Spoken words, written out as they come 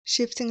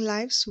Shifting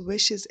Lives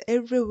wishes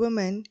every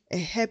woman a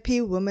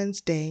happy Women's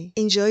Day.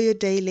 Enjoy your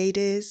day,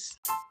 ladies.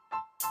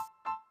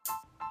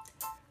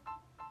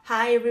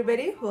 Hi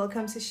everybody,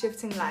 welcome to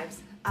Shifting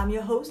Lives. I'm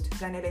your host,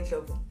 Zanele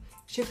Ndlovu.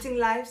 Shifting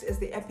Lives is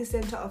the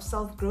epicenter of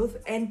self-growth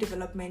and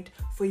development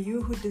for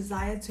you who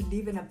desire to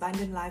live an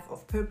abundant life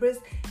of purpose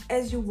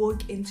as you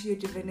walk into your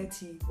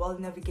divinity while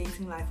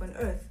navigating life on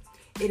earth.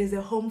 It is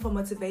a home for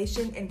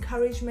motivation,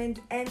 encouragement,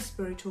 and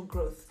spiritual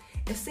growth.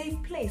 A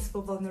safe place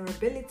for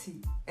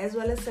vulnerability as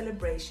well as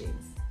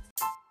celebrations.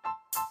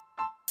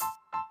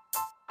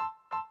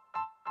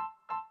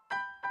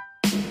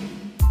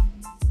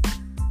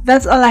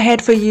 That's all I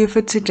had for you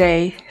for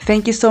today.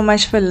 Thank you so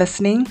much for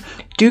listening.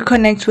 Do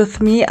connect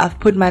with me. I've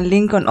put my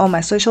link on all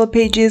my social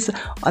pages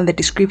on the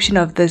description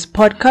of this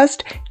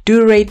podcast.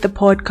 Do rate the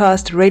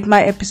podcast, rate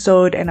my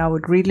episode, and I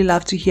would really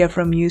love to hear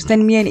from you.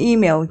 Send me an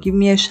email, give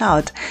me a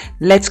shout.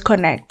 Let's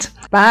connect.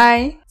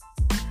 Bye.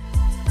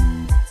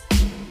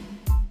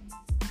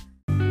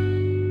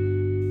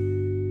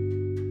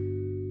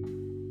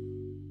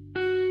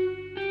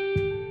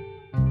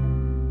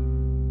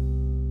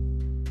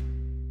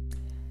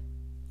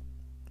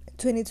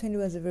 "2020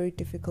 was a very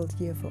difficult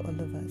year for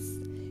all of us.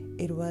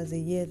 It was a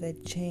year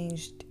that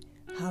changed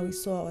how we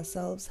saw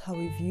ourselves, how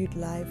we viewed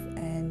life,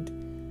 and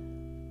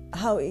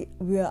how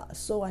we are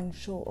so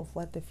unsure of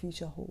what the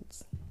future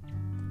holds.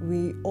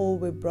 We all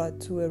were brought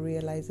to a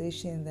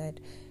realization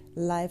that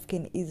life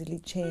can easily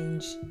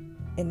change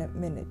in a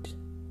minute,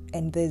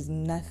 and there's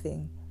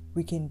nothing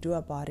we can do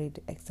about it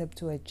except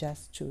to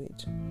adjust to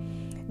it.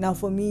 Now,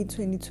 for me,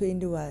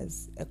 2020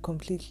 was a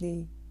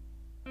completely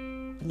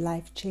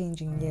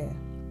life-changing year.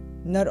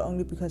 Not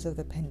only because of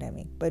the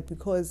pandemic, but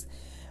because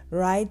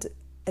right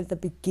at the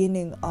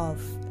beginning of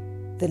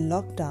the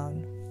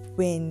lockdown,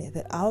 when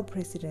our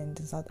president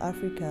in South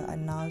Africa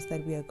announced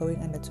that we are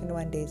going under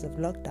 21 days of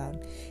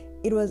lockdown,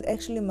 it was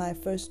actually my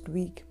first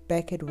week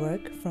back at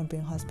work from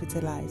being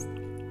hospitalized.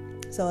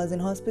 So I was in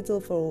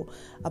hospital for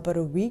about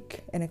a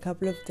week and a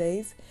couple of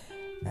days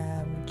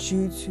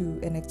due to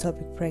an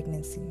ectopic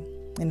pregnancy.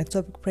 An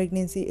ectopic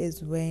pregnancy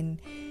is when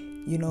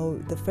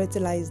the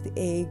fertilized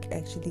egg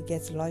actually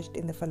gets lodged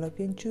in the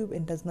fallopian tube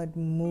and does not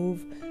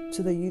move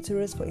to the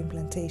uterus for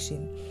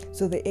implantation.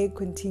 So the egg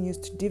continues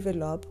to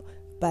develop,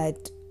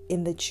 but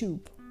in the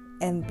tube.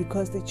 And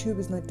because the tube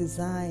is not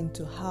designed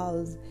to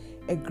house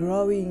a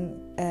growing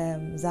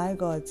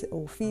zygote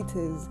or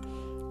fetus,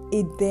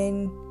 it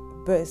then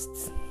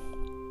bursts.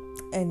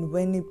 And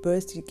when it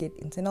bursts, you get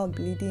internal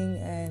bleeding,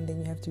 and then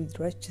you have to be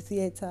rushed to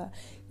theater,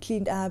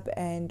 cleaned up,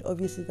 and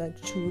obviously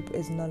that tube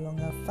is no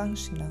longer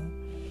functional.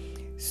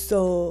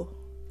 So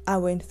I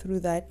went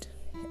through that,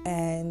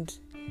 and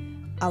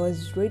I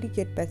was ready to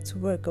get back to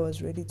work. I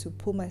was ready to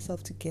pull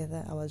myself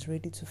together. I was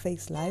ready to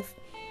face life.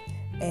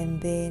 And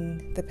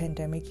then the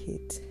pandemic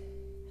hit.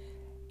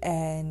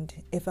 And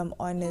if I'm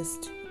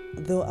honest,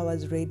 though I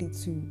was ready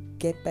to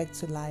get back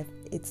to life,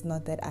 it's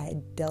not that I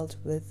had dealt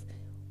with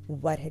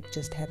what had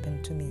just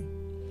happened to me.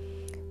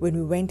 When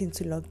we went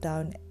into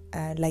lockdown,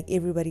 like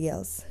everybody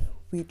else,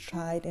 we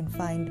tried and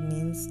find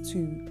means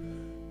to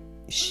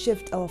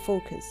shift our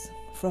focus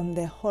from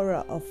the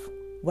horror of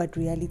what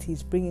reality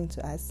is bringing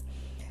to us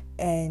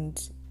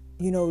and,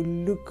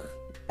 look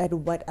at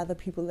what other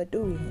people are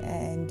doing.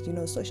 And,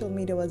 social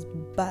media was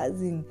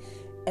buzzing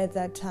at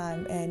that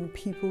time, and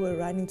people were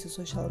running to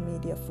social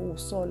media for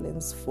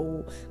solace,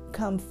 for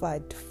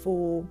comfort,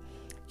 for,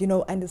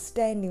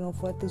 understanding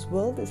of what this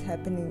world is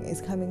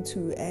coming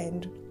to.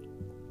 And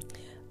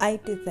I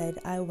did that.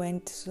 I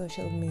went to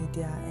social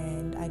media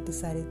and I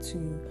decided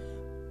to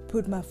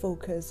put my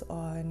focus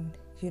on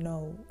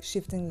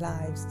shifting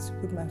lives, to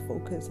put my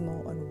focus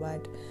more on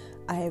what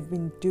I have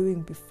been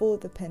doing before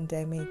the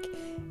pandemic,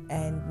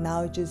 and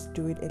now just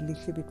do it a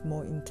little bit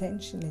more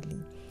intentionally.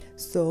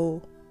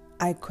 So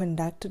I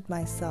conducted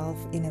myself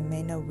in a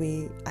manner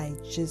where I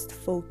just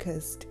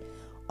focused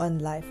on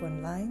life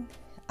online.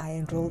 I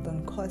enrolled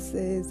on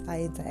courses.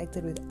 I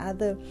interacted with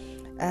other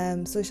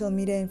social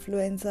media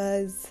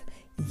influencers,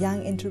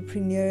 young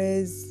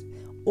entrepreneurs,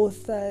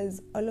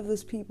 authors, all of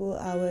those people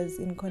I was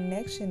in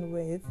connection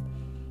with.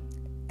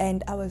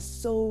 And I was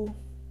so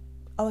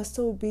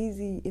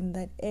busy in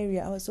that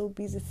area. I was so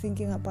busy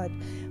thinking about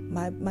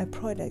my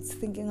products,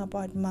 thinking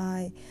about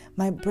my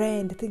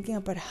brand, thinking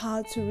about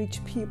how to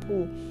reach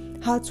people,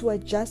 how to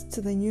adjust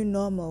to the new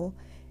normal.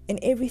 And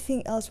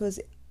everything else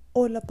was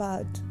all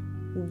about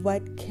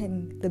what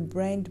can the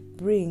brand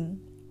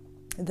bring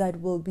that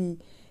will be,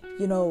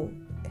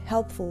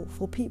 helpful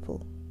for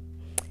people.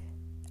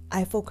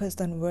 I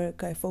focused on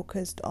work. I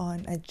focused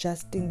on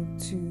adjusting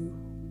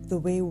to the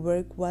way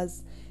work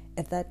was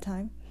at that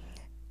time.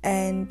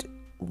 And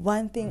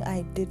one thing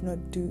I did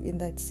not do in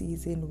that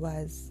season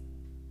was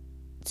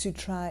to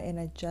try and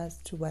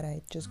adjust to what I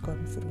had just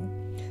gone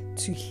through,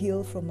 to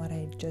heal from what I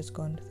had just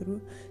gone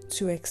through,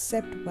 to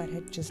accept what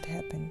had just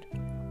happened.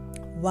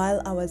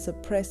 While I was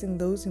suppressing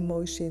those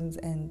emotions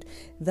and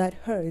that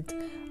hurt,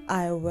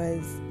 I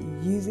was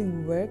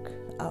using work,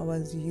 I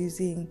was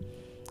using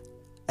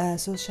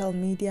social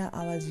media,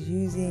 I was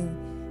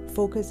using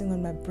focusing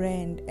on my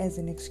brand as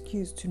an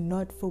excuse to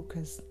not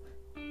focus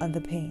on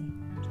the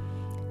pain.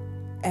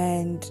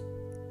 And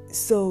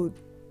so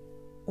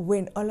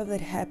when all of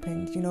that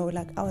happened,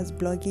 like I was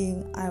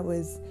blogging, I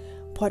was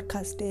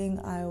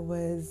podcasting, I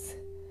was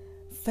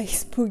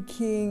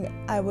Facebooking,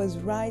 I was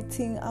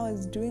writing, I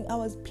was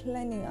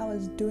planning, I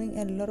was doing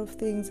a lot of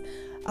things.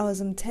 I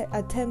was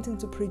attempting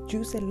to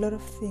produce a lot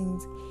of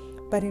things.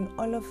 But in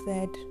all of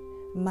that,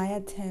 my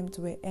attempts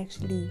were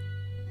actually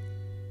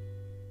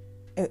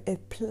a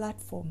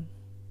platform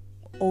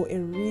or a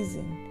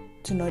reason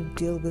to not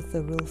deal with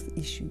the real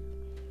issue.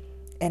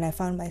 And I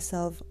found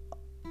myself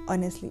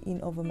honestly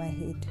in over my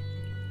head.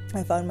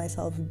 I found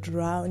myself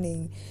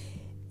drowning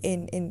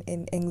in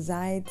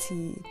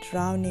anxiety,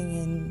 drowning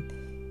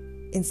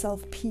in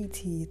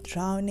self-pity,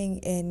 drowning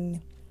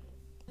in,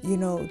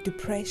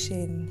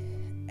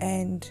 depression.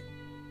 And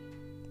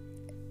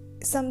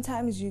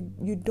sometimes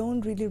you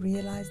don't really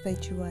realize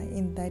that you are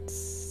in that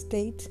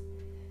state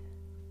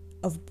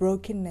of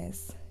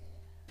brokenness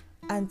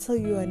until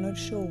you are not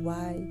sure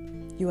why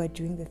you are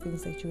doing the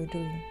things that you are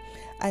doing,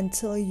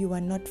 until you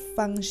are not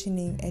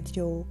functioning at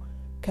your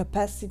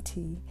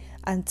capacity,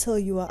 until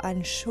you are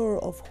unsure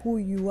of who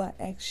you are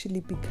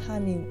actually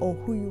becoming or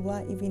who you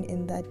are even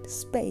in that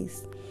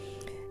space.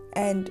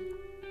 And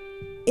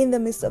in the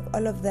midst of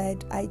all of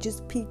that, I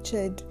just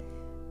pictured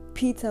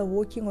Peter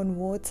walking on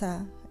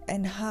water,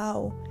 and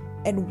how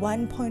at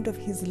one point of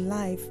his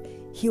life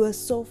he was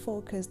so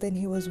focused and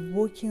he was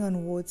walking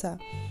on water.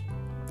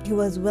 He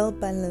was well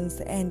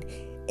balanced, and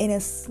in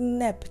a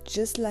snap,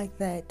 just like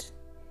that,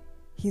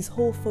 his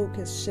whole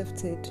focus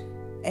shifted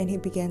and he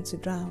began to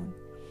drown.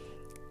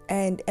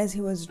 And as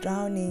he was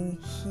drowning,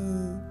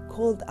 he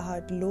called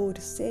out, "Lord,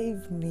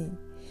 save me."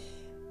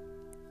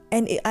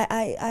 And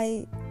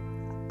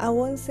I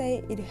won't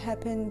say it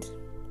happened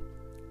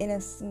in a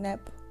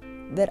snap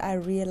that I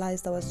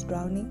realized I was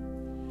drowning,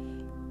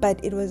 but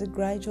it was a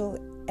gradual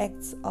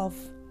act of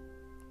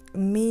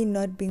me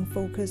not being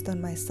focused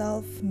on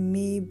myself,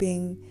 me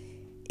being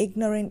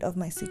ignorant of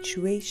my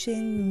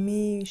situation,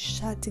 me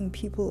shutting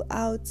people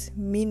out,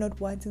 me not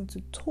wanting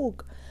to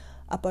talk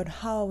about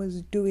how I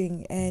was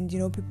doing. And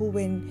people,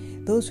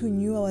 when those who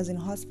knew I was in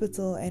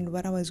hospital and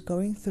what I was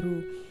going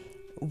through,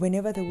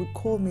 whenever they would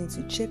call me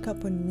to check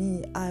up on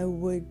me,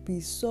 I'd be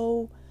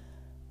so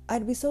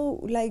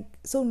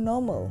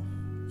normal,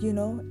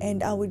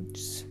 and I would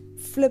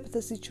flip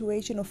the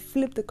situation or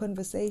flip the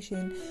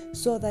conversation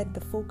so that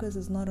the focus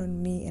is not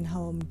on me and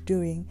how I'm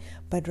doing,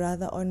 but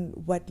rather on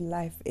what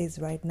life is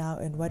right now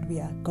and what we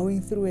are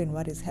going through and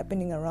what is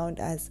happening around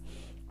us.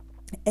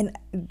 And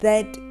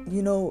that,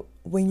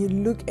 when you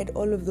look at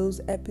all of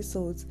those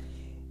episodes,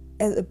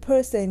 as a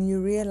person,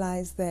 you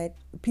realize that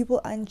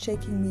people aren't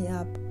checking me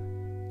up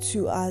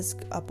to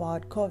ask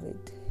about COVID.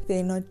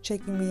 They're not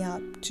checking me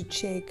up to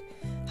check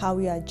how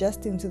we are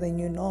adjusting to the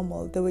new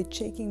normal. They were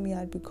checking me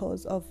out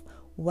because of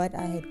what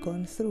I had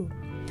gone through.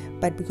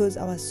 But because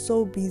I was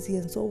so busy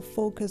and so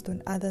focused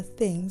on other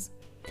things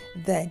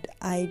that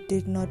I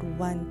did not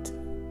want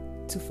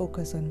to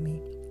focus on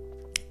me.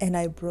 And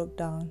I broke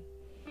down.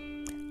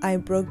 I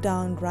broke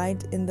down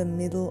right in the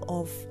middle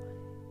of,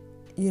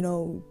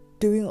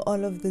 doing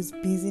all of these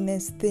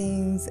busyness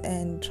things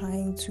and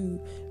trying to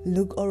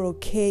look all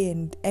okay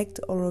and act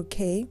all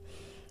okay.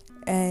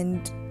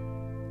 And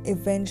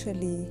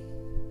eventually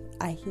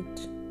I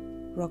hit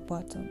rock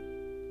bottom.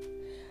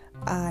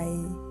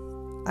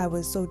 I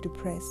was so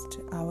depressed.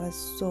 I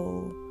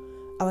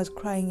was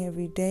crying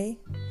every day,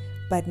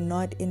 but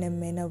not in a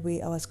manner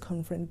where I was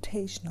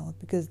confrontational,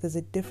 because there's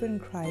a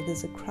different cry.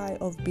 There's a cry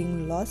of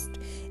being lost,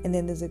 and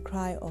then there's a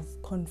cry of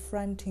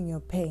confronting your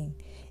pain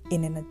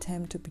in an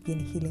attempt to begin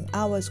healing.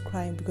 I was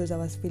crying because I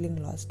was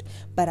feeling lost,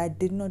 but I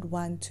did not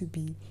want to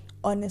be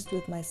honest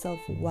with myself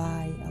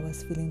why I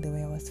was feeling the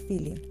way I was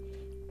feeling.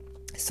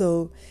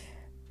 So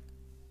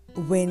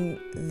when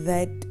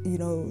that,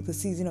 the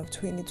season of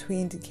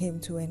 2020 came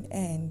to an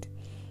end,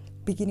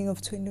 beginning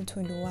of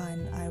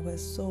 2021, I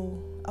was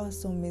so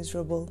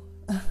miserable.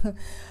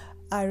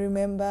 I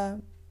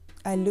remember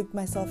I looked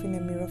myself in the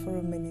mirror for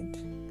a minute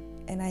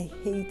and I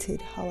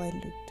hated how I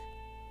looked.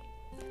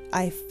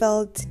 I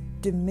felt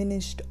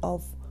diminished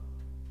of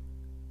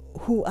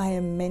who I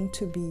am meant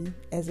to be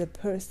as a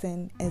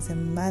person, as a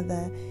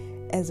mother,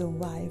 as a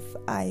wife.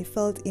 I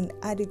felt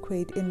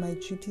inadequate in my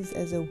duties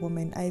as a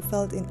woman. I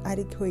felt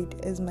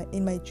inadequate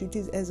in my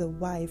duties as a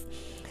wife.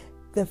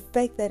 The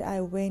fact that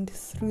I went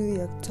through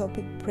the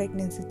ectopic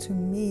pregnancy to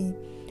me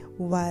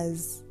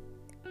was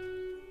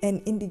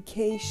an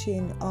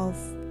indication of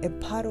a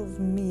part of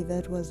me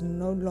that was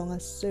no longer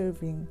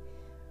serving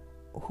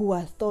who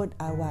I thought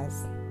I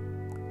was.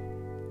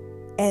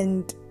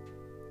 And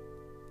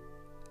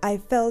I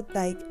felt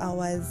like I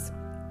was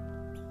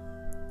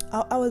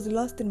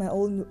lost in my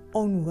own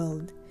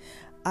world.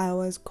 I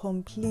was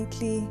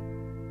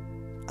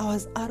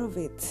out of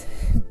it.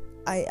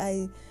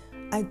 I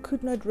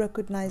could not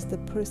recognize the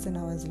person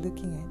I was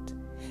looking at,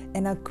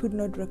 and I could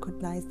not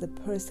recognize the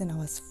person I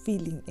was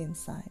feeling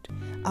inside.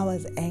 I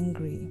was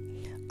angry.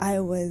 I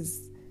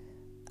was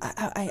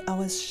I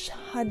was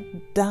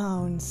shut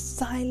down,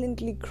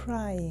 silently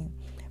crying,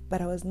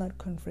 but I was not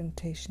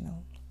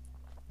confrontational.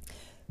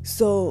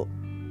 So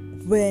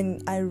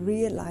when I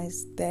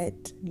realized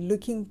that,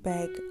 looking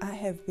back, I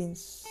have been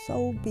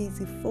so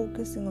busy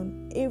focusing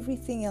on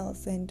everything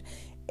else and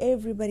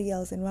everybody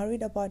else, and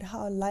worried about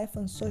how life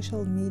on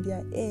social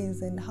media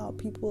is, and how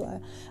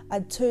people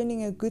are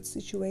turning a good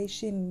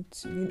situation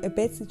to a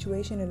bad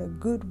situation in a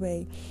good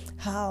way,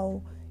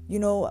 how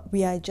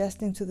we are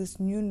adjusting to this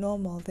new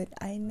normal, that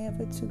I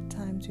never took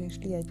time to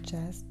actually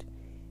adjust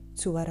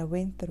to what I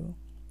went through.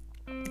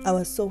 I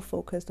was so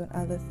focused on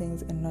other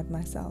things and not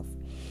myself.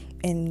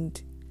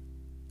 And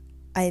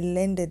I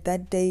landed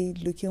that day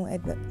looking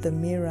at the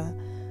mirror.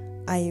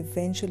 I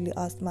eventually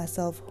asked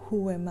myself,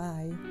 who am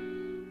I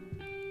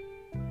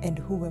and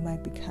who am I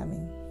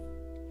becoming?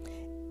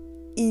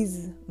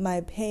 Is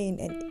my pain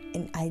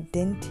an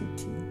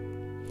identity?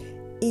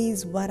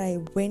 Is what I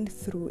went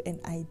through an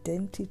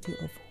identity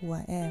of who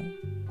I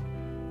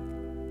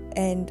am?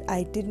 And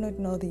I did not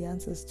know the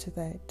answers to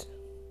that.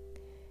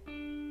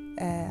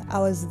 I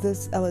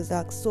was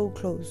like so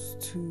close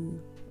to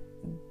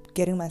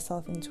getting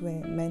myself into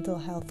a mental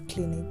health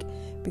clinic,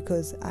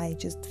 because I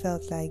just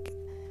felt like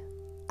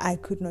I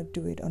could not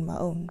do it on my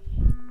own.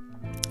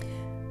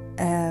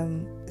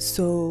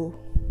 So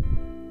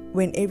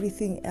when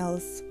everything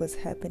else was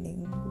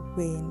happening,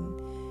 when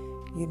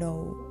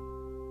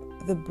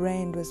the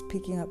brand was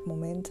picking up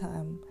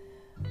momentum,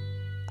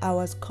 I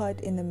was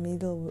caught in the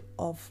middle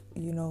of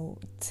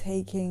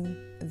taking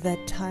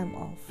that time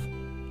off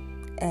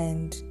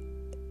and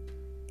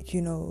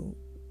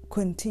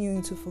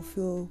continuing to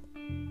fulfill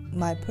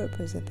my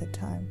purpose at the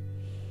time,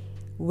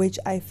 which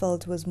I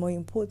felt was more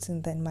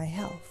important than my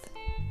health.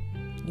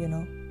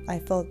 I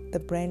felt the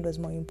brand was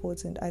more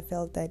important. I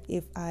felt that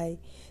if I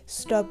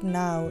stop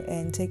now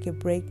and take a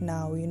break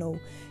now,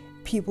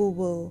 people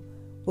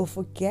will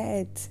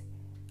forget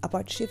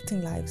about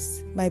shifting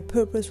lives. My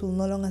purpose will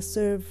no longer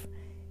serve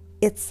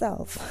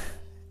itself.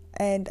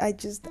 And I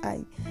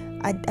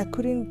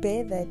couldn't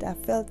bear that. I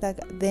felt like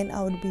then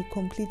I would be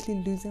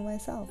completely losing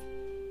myself.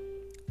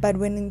 But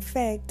when in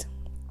fact,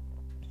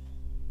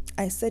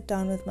 I sat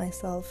down with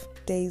myself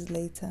days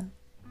later,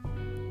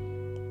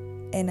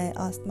 and I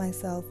asked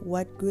myself,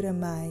 what good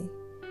am I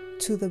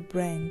to the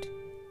brand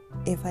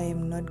if I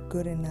am not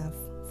good enough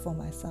for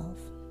myself?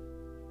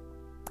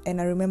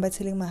 And I remember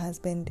telling my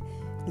husband,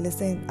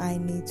 listen, I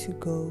need to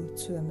go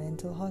to a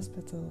mental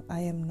hospital.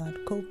 I am not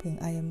coping.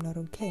 I am not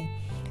okay.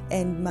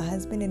 And my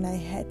husband and I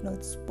had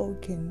not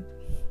spoken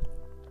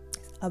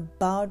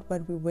about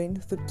what we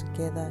went through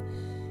together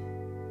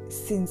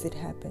since it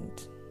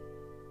happened.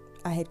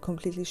 I had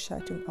completely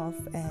shut him off,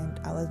 and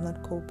I was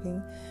not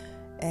coping.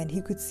 And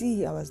he could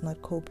see I was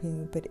not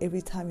coping, but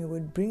every time he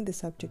would bring the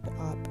subject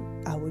up,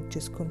 I would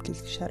just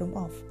completely shut him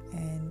off.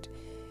 And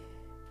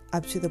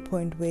up to the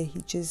point where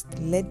he just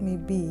let me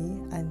be,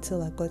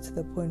 until I got to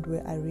the point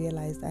where I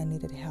realized I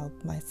needed help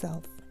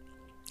myself.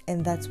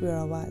 And that's where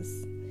I was.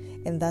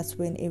 And that's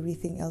when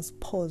everything else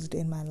paused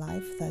in my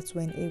life. That's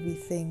when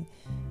everything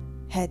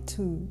I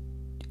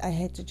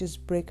had to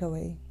just break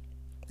away.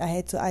 I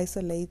had to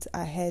isolate.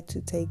 I had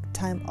to take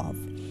time off.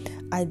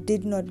 I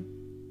did not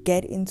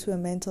get into a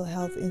mental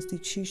health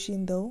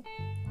institution though.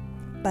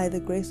 By the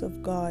grace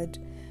of God,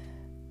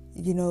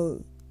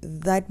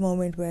 that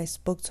moment where I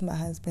spoke to my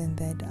husband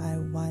that I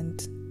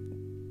want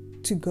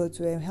to go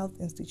to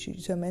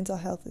a mental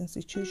health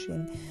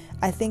institution,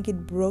 I think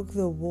it broke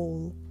the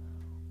wall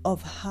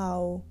of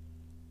how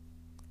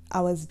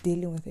I was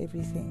dealing with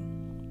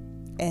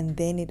everything. And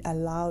then it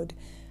allowed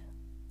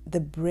the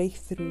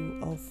breakthrough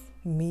of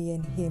me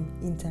and him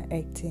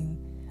interacting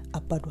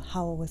about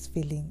how I was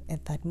feeling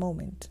at that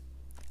moment.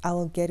 I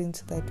will get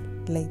into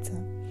that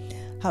later.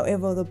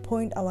 However, the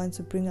point I want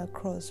to bring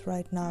across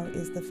right now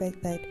is the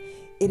fact that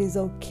it is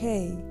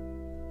okay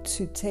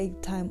to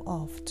take time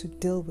off to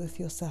deal with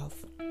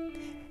yourself.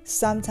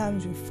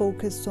 Sometimes we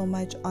focus so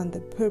much on the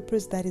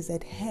purpose that is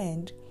at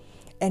hand,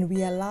 and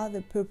we allow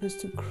the purpose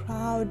to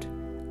crowd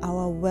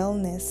our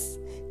wellness,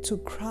 to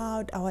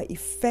crowd our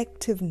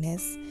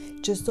effectiveness,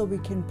 just so we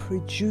can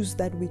produce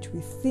that which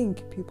we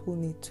think people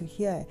need to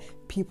hear,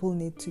 people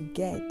need to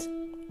get.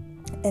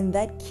 And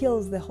that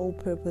kills the whole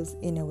purpose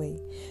in a way,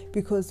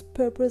 because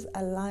purpose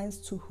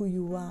aligns to who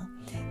you are,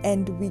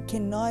 and we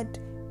cannot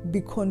be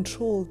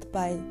controlled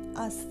by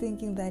us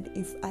thinking that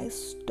if I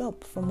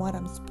stop from what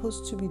I'm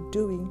supposed to be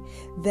doing,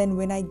 then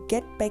when I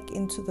get back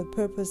into the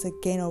purpose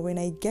again, or when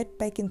I get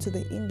back into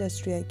the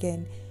industry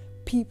again,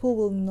 people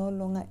will no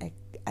longer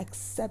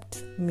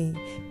accept me.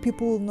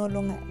 People will no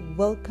longer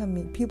welcome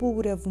me. People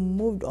would have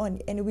moved on,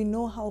 and we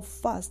know how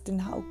fast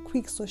and how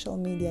quick social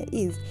media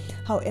is.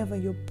 However,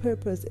 your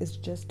purpose is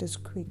just as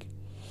quick.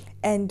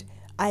 And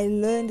I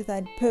learned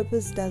that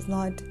purpose does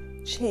not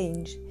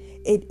change.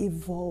 It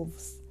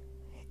evolves.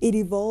 It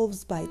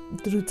evolves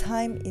through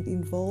time. It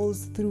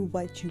evolves through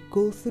what you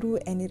go through,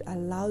 and it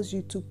allows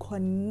you to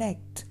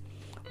connect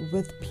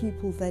with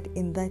people that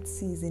in that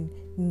season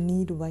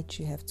need what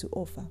you have to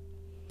offer.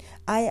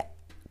 I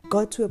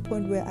got to a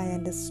point where I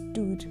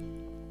understood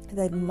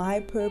that my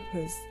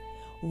purpose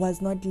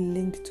was not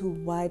linked to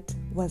what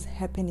was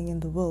happening in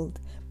the world,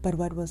 but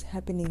what was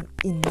happening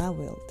in my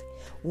world,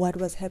 what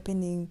was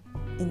happening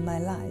in my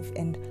life,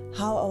 and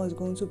how I was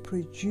going to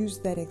produce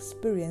that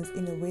experience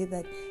in a way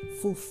that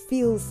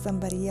fulfills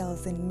somebody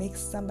else and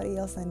makes somebody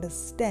else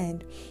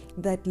understand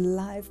that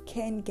life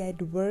can get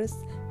worse,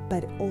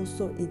 but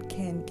also it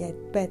can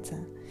get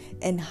better.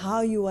 And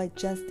how you are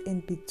just in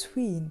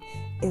between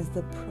is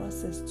the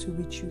process to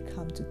which you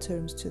come to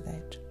terms to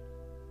that.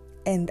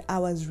 And I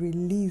was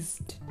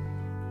released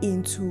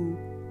into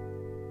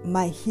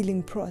my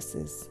healing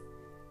process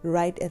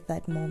right at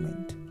that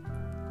moment.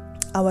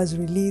 I was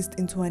released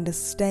into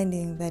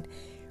understanding that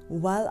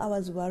while I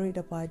was worried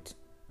about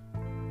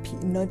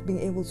not being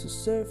able to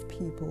serve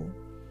people,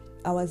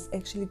 I was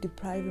actually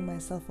depriving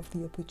myself of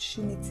the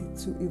opportunity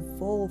to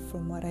evolve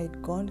from what I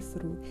had gone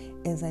through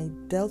as I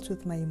dealt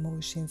with my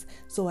emotions,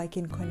 so I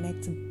can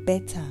connect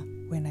better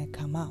when I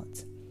come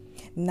out.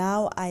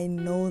 Now I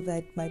know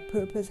that my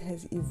purpose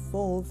has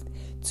evolved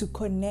to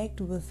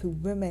connect with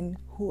women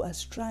who are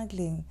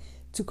struggling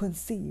to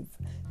conceive,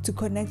 to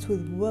connect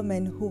with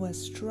women who are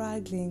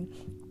struggling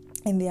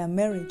in their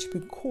marriage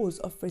because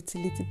of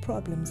fertility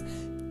problems.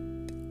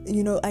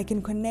 I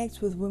can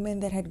connect with women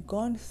that had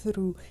gone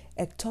through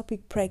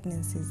ectopic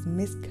pregnancies,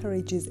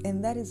 miscarriages,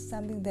 and that is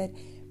something that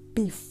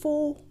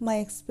before my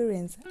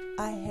experience,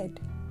 I had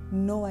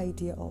no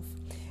idea of.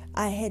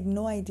 I had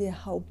no idea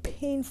how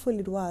painful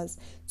it was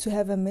to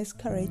have a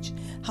miscarriage,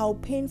 how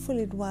painful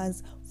it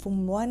was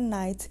from one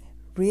night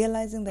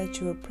realizing that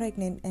you were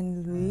pregnant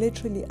and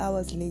literally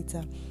hours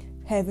later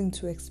having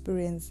to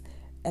experience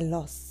a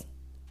loss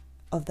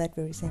of that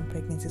very same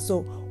pregnancy.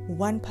 So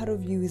one part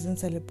of you is in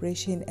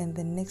celebration, and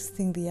the next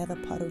thing, the other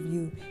part of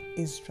you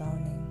is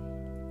drowning.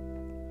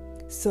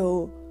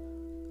 So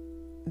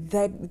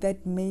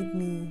that made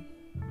me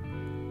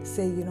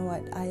say, you know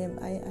what, I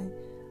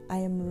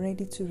am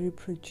ready to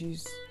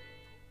reproduce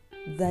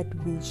that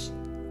which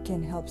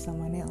can help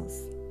someone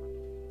else.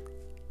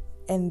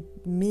 And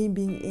me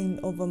being in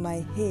over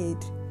my head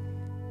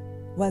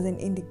was an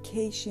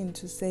indication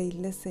to say,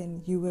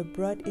 listen, you were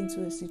brought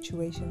into a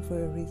situation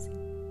for a reason.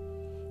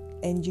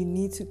 And you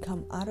need to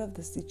come out of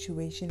the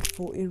situation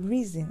for a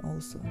reason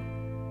also.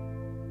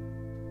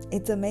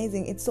 It's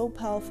amazing. It's so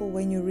powerful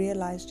when you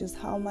realize just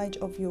how much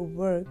of your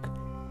work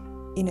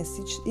in a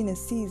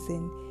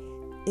season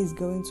is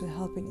going to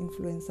help and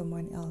influence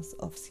someone else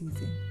off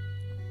season.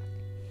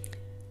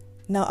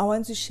 Now, I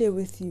want to share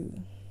with you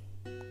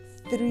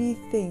 3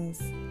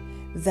 things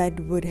that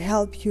would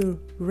help you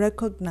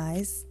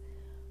recognize,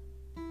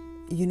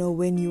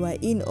 when you are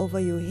in over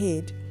your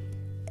head,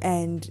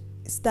 and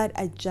start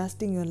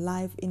adjusting your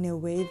life in a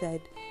way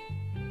that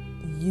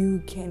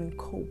you can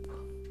cope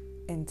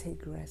and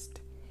take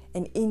rest.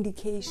 An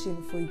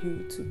indication for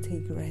you to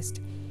take rest.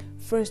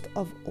 First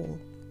of all,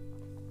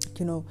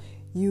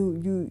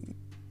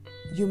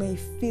 you may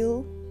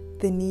feel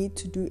the need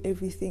to do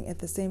everything at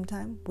the same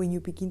time. When you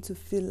begin to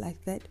feel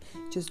like that,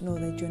 just know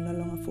that you're no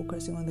longer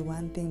focusing on the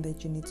one thing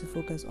that you need to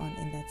focus on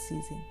in that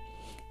season.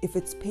 If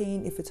it's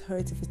pain, if it's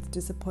hurt, if it's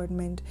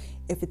disappointment,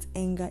 if it's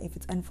anger, if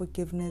it's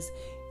unforgiveness,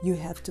 you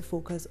have to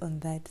focus on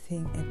that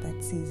thing at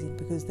that season,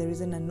 because there is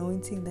an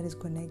anointing that is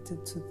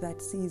connected to that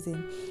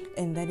season,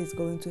 and that is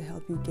going to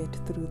help you get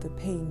through the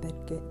pain,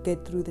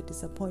 get through the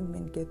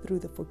disappointment, get through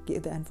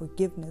the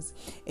unforgiveness,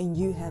 and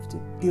you have to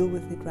deal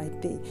with it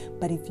right there.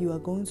 But if you are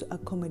going to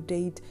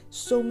accommodate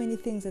so many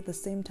things at the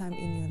same time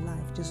in your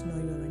life, just know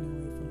you're running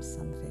away from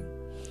something.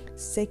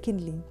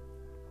 Secondly,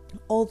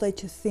 all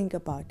that you think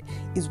about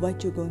is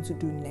what you're going to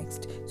do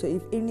next. So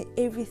if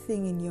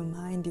everything in your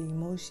mind, your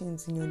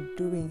emotions, and your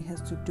doing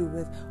has to do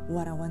with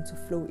what I want to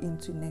flow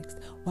into next,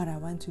 what I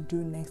want to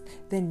do next,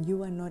 then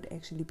you are not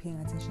actually paying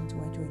attention to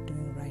what you're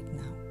doing right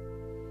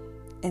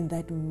now. And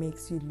that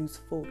makes you lose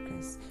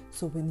focus.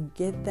 So when you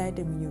get that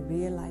and when you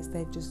realize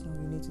that, just know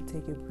you need to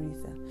take a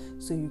breather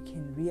so you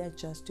can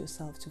readjust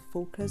yourself to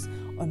focus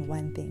on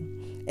one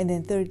thing. And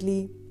then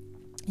thirdly,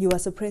 you are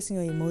suppressing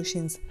your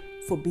emotions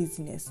for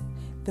busyness.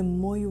 The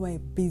more you are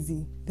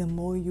busy, the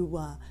more you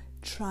are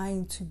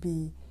trying to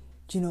be,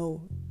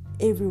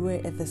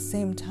 everywhere at the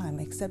same time,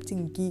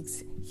 accepting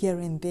gigs here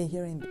and there,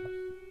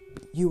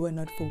 you are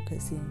not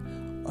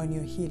focusing on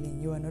your healing.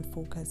 You are not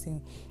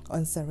focusing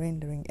on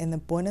surrendering. And the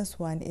bonus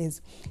one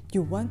is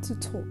you want to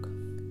talk,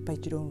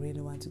 but you don't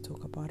really want to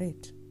talk about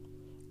it.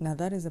 Now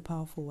that is a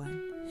powerful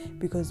one,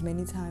 because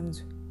many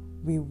times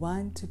we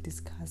want to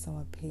discuss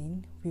our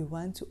pain, we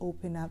want to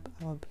open up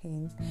our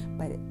pains,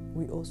 but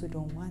we also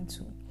don't want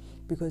to,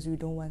 because we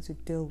don't want to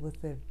deal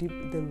with the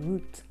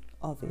root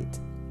of it.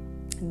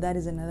 And that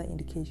is another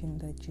indication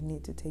that you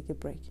need to take a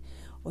break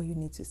or you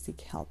need to seek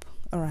help.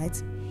 All right.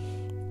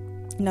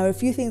 Now, a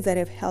few things that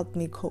have helped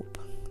me cope,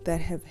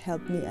 that have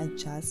helped me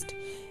adjust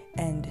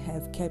and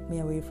have kept me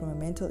away from a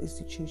mental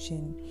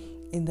institution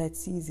in that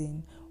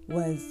season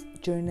was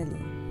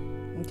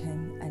journaling. Okay.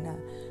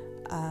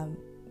 And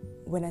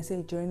when I say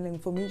journaling,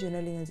 for me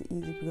journaling is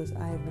easy because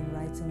I have been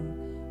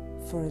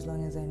writing for as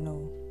long as I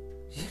know,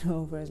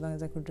 for as long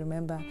as I could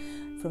remember.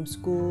 from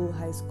school,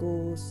 high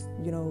schools,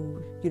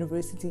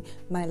 university,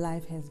 my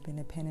life has been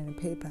a pen and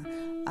a paper.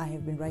 I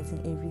have been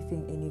writing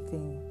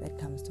anything that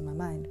comes to my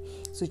mind.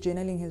 So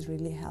journaling has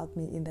really helped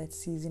me in that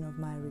season of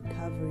my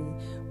recovery,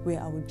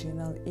 where I would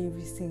journal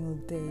every single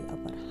day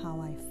about how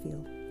I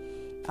feel.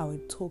 I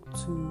would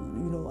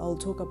I'll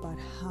talk about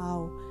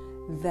how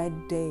that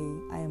day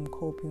I am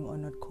coping or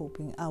not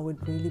coping. I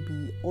would really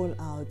be all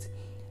out,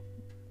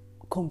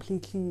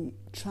 completely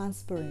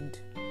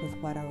transparent with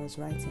what I was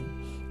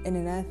writing. And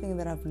another thing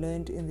that I've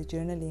learned in the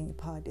journaling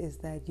part is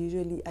that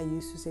usually I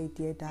used to say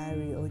dear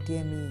diary or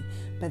dear me,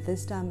 but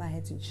this time I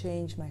had to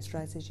change my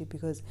strategy,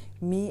 because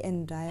me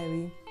and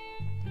diary,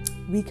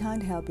 we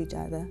can't help each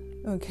other.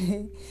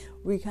 Okay,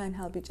 we can't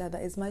help each other.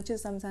 As much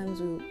as sometimes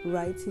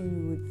writing,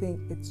 you would think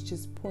it's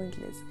just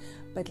pointless,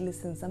 but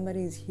listen,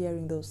 somebody is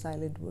hearing those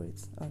silent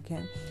words.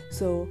 Okay,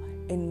 so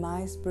in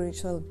my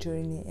spiritual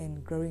journey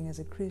and growing as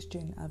a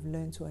Christian, I've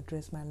learned to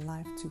address my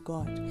life to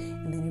God,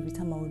 and then every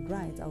time I would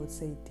write, I would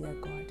say dear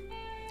God,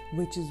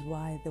 which is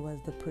why there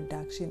was the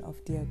production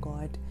of Dear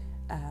God,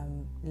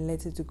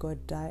 Letter to God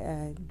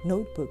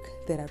notebook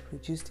that I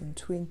produced in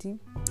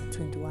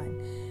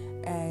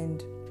 2021,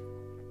 and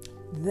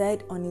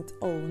that on its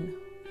own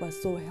was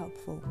so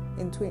helpful.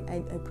 I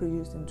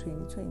produced in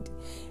 2020,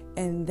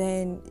 and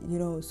then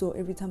so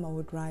every time I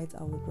would write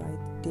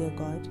Dear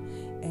God,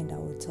 and I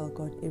would tell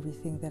God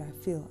everything that I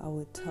feel. I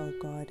would tell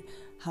God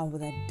how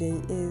that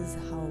day is,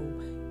 how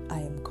I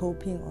am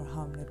coping or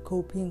how I'm not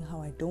coping,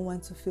 how I don't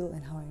want to feel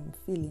and how I am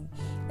feeling.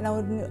 And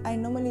I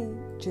normally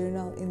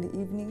journal in the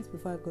evenings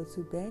before I go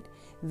to bed.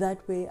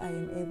 That way I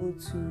am able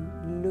to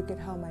look at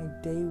how my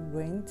day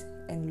went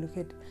and look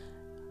at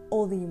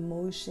all the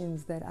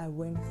emotions that I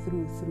went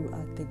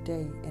throughout the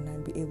day, and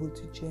I'd be able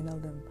to journal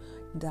them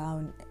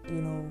down,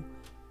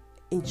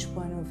 each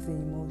one of the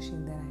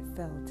emotion that I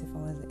felt. If I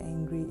was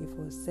angry, if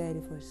I was sad,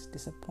 if I was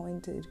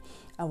disappointed,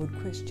 I would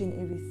question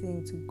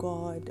everything to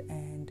God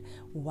and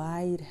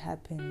why it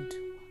happened,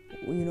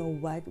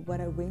 what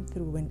I went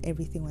through when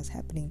everything was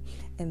happening.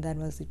 And that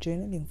was the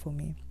journaling for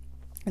me.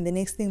 And the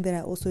next thing that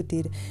I also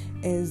did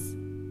is,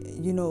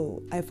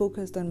 I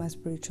focused on my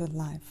spiritual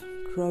life,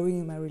 growing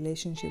in my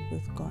relationship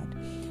with God,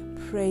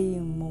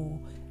 praying more,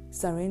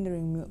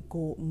 surrendering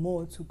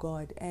more to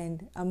God.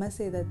 And I must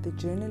say that the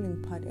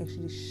journaling part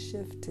actually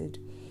shifted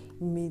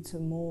me to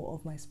more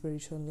of my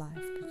spiritual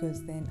life,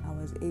 because then I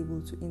was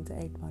able to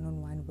interact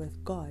one-on-one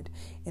with God,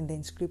 and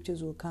then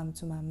scriptures will come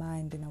to my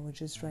mind and I would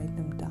just write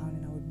them down,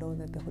 and I would know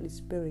that the Holy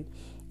Spirit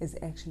is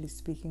actually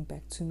speaking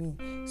back to me.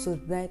 So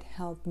that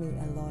helped me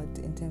a lot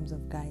in terms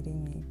of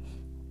guiding me,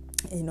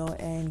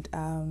 and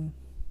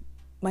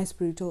my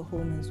spiritual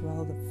home as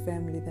well, the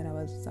family that I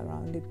was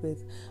surrounded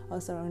with.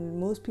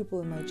 Most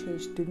people in my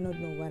church did not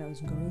know what I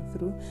was going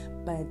through,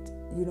 but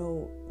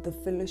the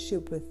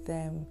fellowship with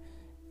them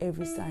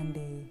every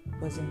Sunday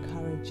was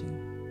encouraging,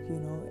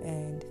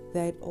 and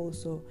that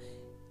also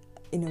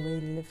in a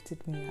way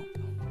lifted me up,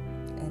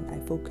 and I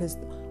focused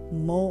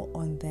more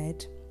on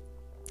that.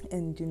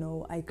 And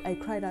I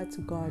cried out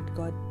to God,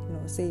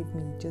 save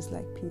me, just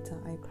like Peter.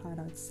 I cried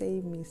out,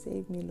 save me,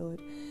 Lord.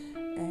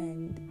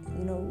 And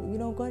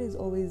God is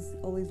always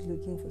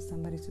looking for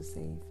somebody to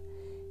save.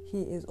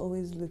 He is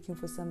always looking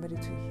for somebody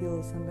to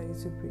heal, somebody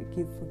to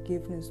give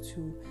forgiveness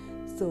to.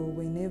 So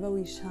whenever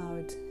we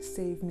shout,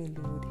 save me,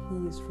 Lord,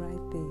 He is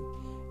right there,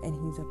 and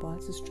He's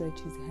about to stretch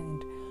His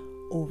hand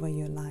over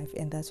your life.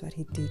 And that's what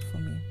He did for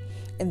me.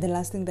 And the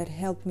last thing that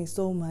helped me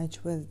so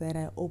much was that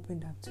I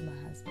opened up to my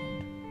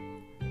husband.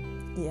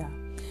 Yeah.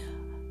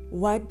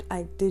 What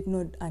I did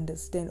not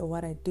understand, or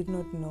what I did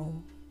not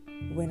know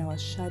when I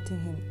was shutting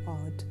him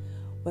out,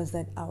 was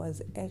that I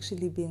was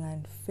actually being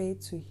unfair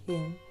to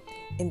him,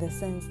 in the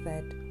sense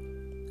that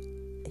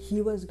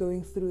he was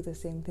going through the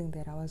same thing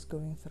that I was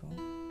going through.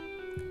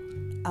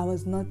 I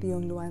was not the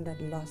only one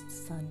that lost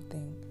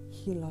something.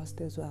 He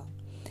lost as well.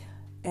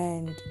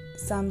 And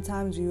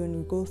sometimes when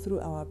we go through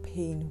our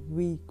pain,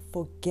 we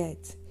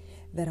forget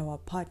that our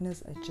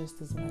partners are just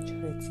as much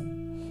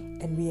hurting,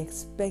 and we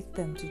expect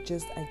them to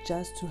just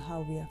adjust to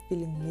how we are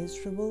feeling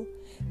miserable,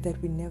 that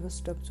we never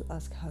stop to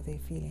ask how they're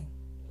feeling.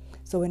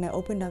 So when I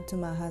opened up to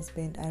my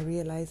husband, I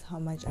realized how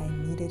much I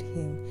needed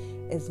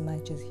him as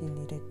much as he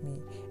needed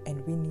me,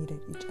 and we needed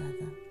each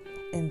other.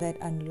 And that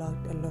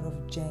unlocked a lot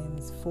of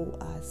gems for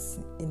us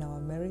in our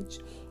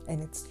marriage,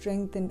 and it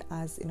strengthened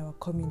us in our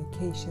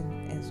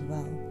communication as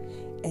well.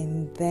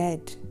 And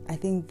that, I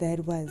think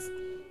that was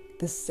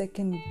the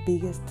second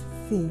biggest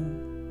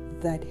thing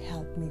that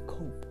helped me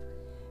cope.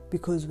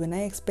 Because when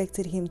I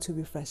expected him to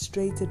be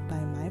frustrated by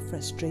my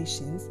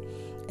frustrations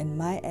and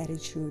my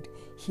attitude,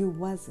 he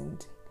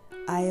wasn't.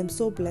 I am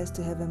so blessed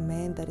to have a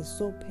man that is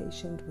so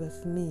patient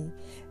with me,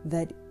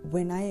 that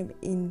when I am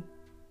in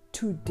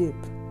too deep,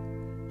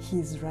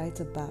 he's right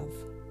above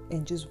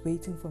and just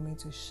waiting for me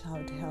to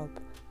shout help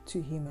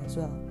to him as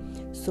well.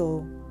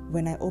 So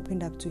when I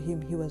opened up to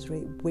him, he was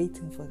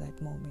waiting for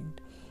that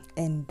moment.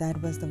 And that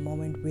was the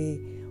moment where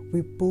we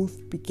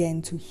both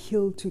began to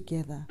heal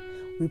together.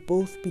 We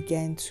both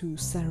began to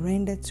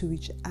surrender to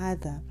each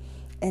other.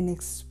 and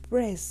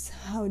express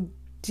how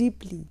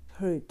deeply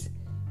hurt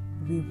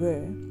we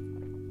were.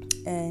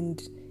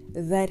 And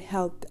that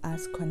helped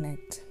us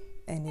connect,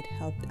 and it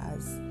helped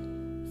us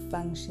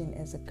function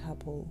as a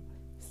couple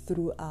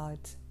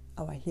throughout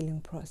our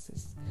healing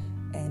process.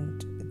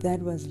 And that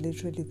was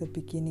literally the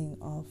beginning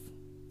of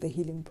the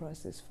healing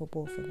process for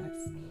both of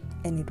us.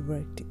 And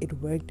it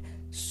worked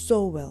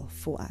so well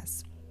for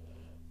us.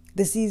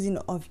 The season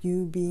of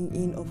you being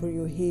in over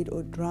your head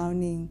or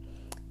drowning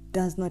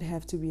does not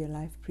have to be a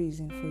life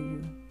prison for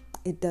you.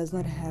 It does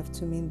not have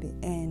to mean the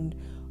end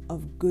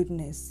of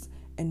goodness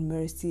and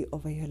mercy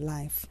over your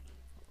life.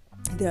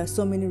 There are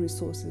so many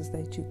resources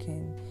that you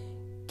can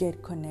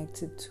get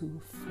connected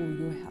to for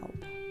your help.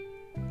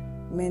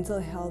 Mental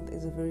health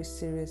is a very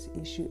serious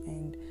issue,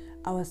 and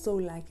I was so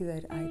lucky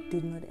that I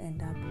did not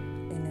end up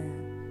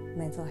in a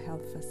mental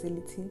health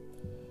facility.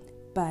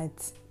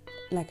 But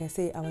like I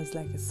say, I was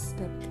like a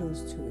step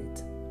close to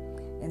it.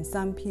 And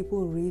some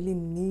people really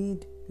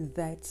need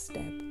that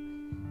step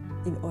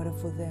in order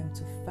for them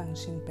to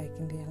function back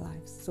in their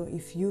lives. So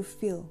if you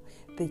feel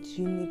that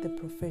you need the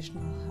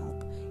professional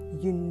help,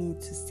 you need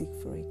to seek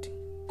for it.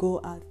 Go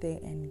out there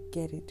and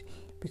get it,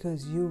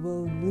 because you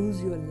will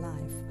lose your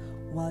life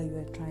while you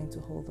are trying to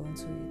hold on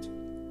to it.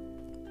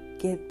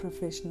 Get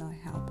professional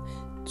help.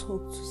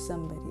 Talk to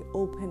somebody.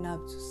 Open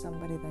up to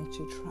somebody that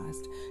you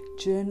trust.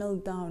 Journal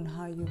down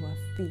how you are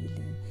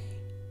feeling.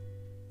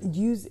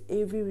 Use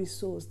every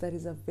resource that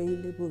is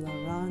available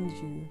around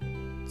you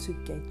to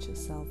get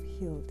yourself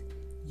healed.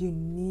 You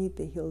need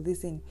the heal.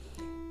 Listen,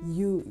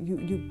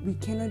 we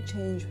cannot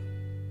change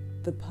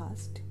the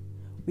past.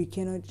 We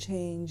cannot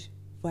change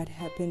what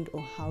happened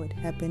or how it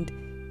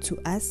happened to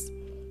us.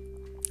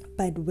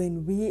 But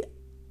when we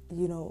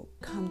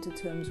come to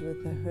terms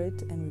with the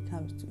hurt and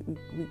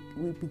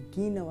we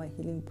begin our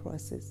healing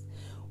process,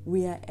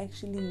 we are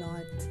actually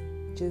not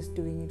just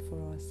doing it for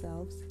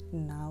ourselves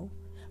now,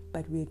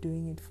 but we're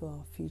doing it for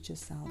our future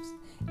selves.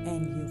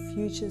 And your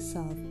future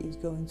self is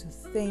going to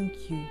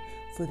thank you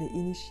for the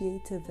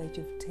initiative that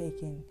you've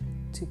taken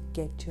to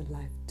get your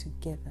life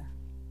together.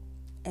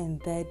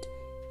 And that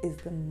is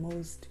the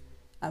most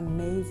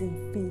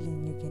amazing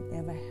feeling you can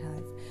ever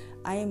have.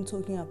 I am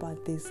talking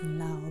about this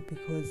now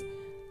because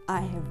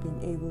I have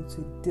been able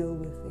to deal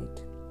with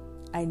it.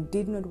 I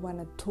did not want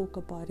to talk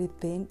about it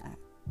then.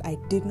 I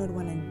did not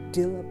want to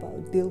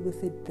deal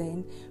with it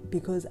then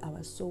because I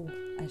was so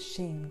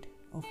ashamed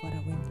of what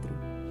I went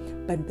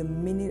through. But the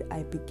minute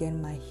I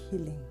began my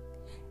healing,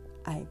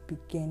 I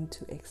began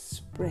to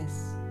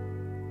express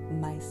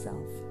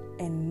myself.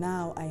 And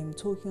now I am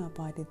talking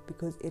about it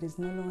because it is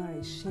no longer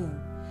a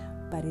shame,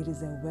 but it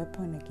is a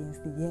weapon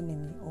against the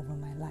enemy over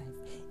my life.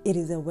 It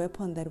is a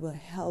weapon that will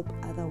help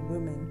other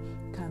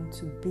women come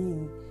to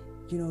being,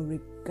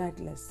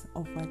 regardless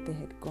of what they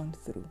had gone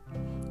through.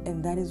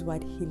 And that is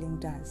what healing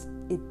does.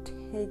 It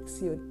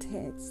takes your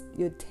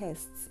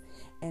tests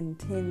and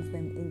turns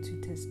them into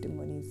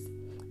testimonies.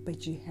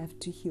 But you have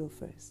to heal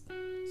first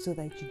so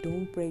that you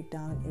don't break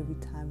down every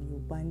time you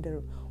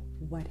wonder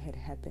what had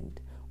happened,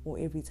 or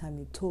every time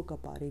you talk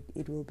about it,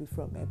 it will be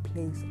from a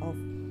place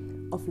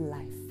of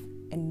life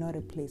and not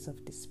a place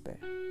of despair.